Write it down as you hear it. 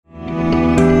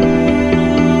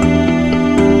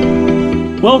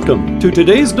Welcome to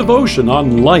today's devotion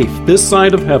on life this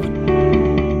side of heaven.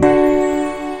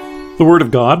 The Word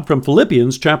of God from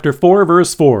Philippians chapter 4,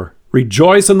 verse 4.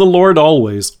 Rejoice in the Lord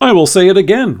always. I will say it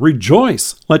again,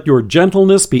 rejoice. Let your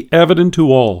gentleness be evident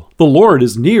to all. The Lord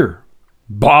is near.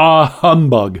 Bah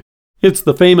humbug! It's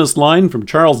the famous line from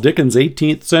Charles Dickens'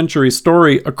 18th century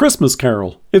story, A Christmas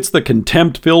Carol. It's the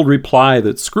contempt-filled reply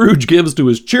that Scrooge gives to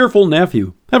his cheerful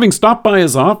nephew. Having stopped by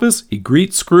his office, he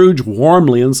greets Scrooge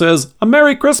warmly and says, "A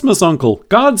Merry Christmas, Uncle!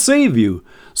 God save you!"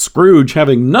 Scrooge,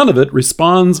 having none of it,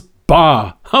 responds,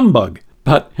 "Bah! Humbug!"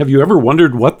 But have you ever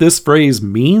wondered what this phrase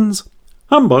means?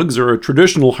 Humbugs are a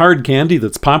traditional hard candy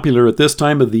that's popular at this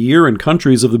time of the year in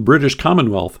countries of the British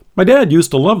Commonwealth. My dad used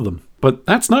to love them. But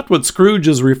that's not what Scrooge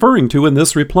is referring to in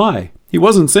this reply. He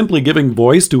wasn't simply giving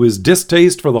voice to his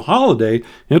distaste for the holiday,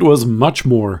 it was much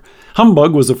more.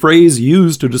 Humbug was a phrase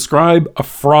used to describe a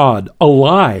fraud, a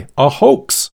lie, a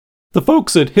hoax. The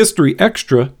folks at History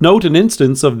Extra note an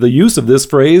instance of the use of this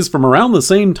phrase from around the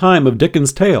same time of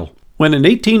Dickens' tale. When in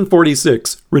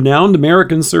 1846, renowned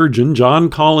American surgeon John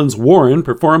Collins Warren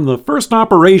performed the first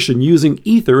operation using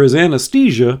ether as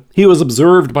anesthesia, he was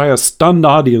observed by a stunned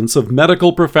audience of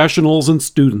medical professionals and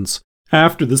students.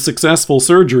 After the successful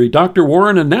surgery, Dr.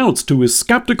 Warren announced to his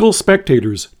skeptical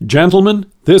spectators, "Gentlemen,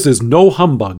 this is no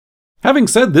humbug." Having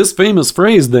said this famous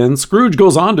phrase then, Scrooge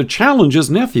goes on to challenge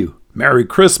his nephew. "Merry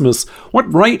Christmas!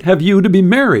 What right have you to be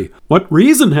merry? What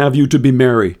reason have you to be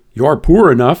merry? You're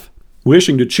poor enough."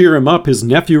 Wishing to cheer him up, his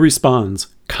nephew responds,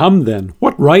 "Come then,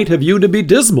 what right have you to be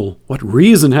dismal? What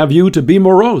reason have you to be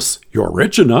morose? You're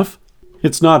rich enough."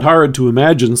 It's not hard to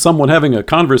imagine someone having a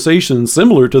conversation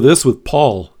similar to this with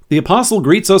Paul. The apostle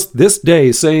greets us this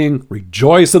day saying,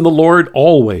 "Rejoice in the Lord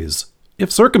always."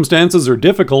 If circumstances are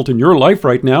difficult in your life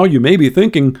right now, you may be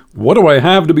thinking, what do I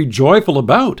have to be joyful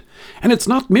about? And it's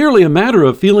not merely a matter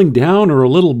of feeling down or a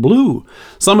little blue.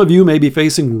 Some of you may be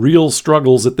facing real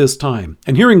struggles at this time,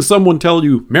 and hearing someone tell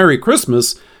you Merry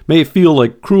Christmas may feel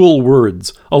like cruel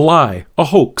words, a lie, a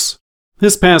hoax.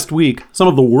 This past week, some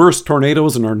of the worst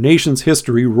tornadoes in our nation's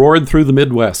history roared through the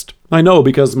Midwest. I know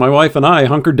because my wife and I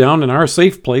hunkered down in our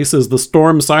safe place as the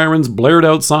storm sirens blared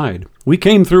outside. We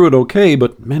came through it okay,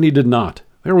 but many did not.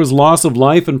 There was loss of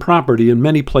life and property in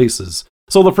many places.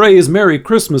 So the phrase Merry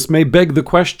Christmas may beg the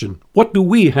question, what do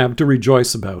we have to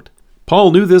rejoice about?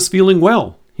 Paul knew this feeling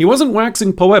well. He wasn't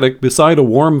waxing poetic beside a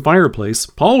warm fireplace.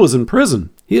 Paul was in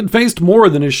prison. He had faced more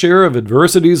than his share of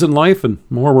adversities in life, and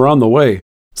more were on the way.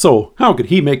 So, how could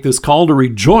he make this call to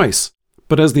rejoice?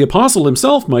 But as the apostle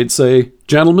himself might say,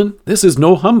 "Gentlemen, this is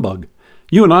no humbug.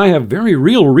 You and I have very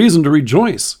real reason to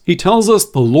rejoice." He tells us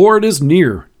the Lord is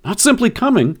near, not simply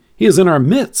coming, he is in our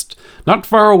midst, not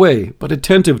far away, but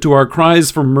attentive to our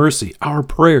cries for mercy, our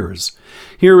prayers.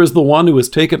 Here is the one who has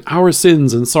taken our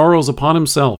sins and sorrows upon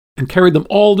himself and carried them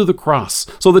all to the cross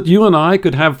so that you and I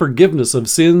could have forgiveness of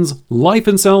sins, life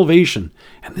and salvation.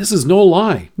 And this is no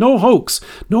lie, no hoax,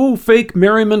 no fake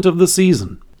merriment of the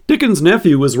season. Dickens'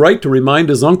 nephew was right to remind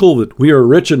his uncle that we are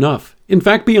rich enough, in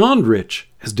fact beyond rich.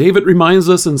 As David reminds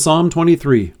us in Psalm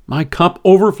 23, "My cup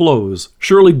overflows.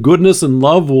 Surely goodness and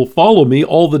love will follow me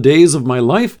all the days of my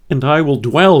life, and I will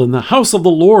dwell in the house of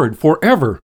the Lord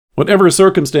forever." Whatever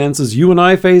circumstances you and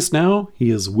I face now, he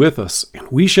is with us, and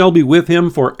we shall be with him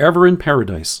forever in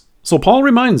paradise. So Paul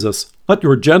reminds us, "Let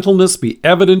your gentleness be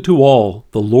evident to all.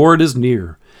 The Lord is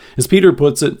near." As Peter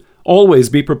puts it, always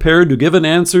be prepared to give an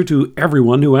answer to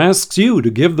everyone who asks you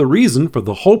to give the reason for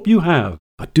the hope you have.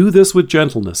 But do this with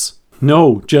gentleness.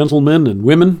 No, gentlemen and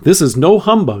women, this is no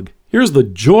humbug. Here's the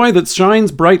joy that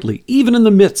shines brightly, even in the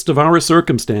midst of our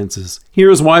circumstances.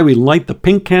 Here's why we light the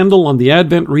pink candle on the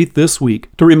Advent wreath this week,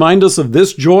 to remind us of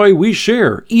this joy we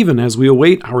share, even as we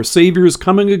await our Savior's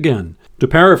coming again. To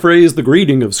paraphrase the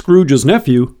greeting of Scrooge's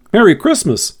nephew, Merry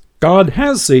Christmas! God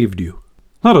has saved you.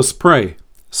 Let us pray.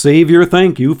 Savior,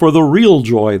 thank you for the real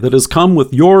joy that has come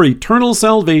with your eternal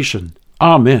salvation.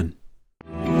 Amen.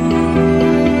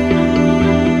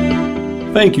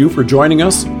 Thank you for joining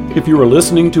us. If you are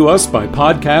listening to us by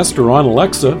podcast or on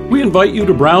Alexa, we invite you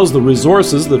to browse the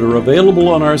resources that are available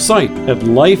on our site at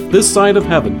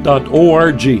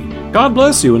lifethissideofheaven.org. God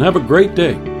bless you and have a great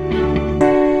day.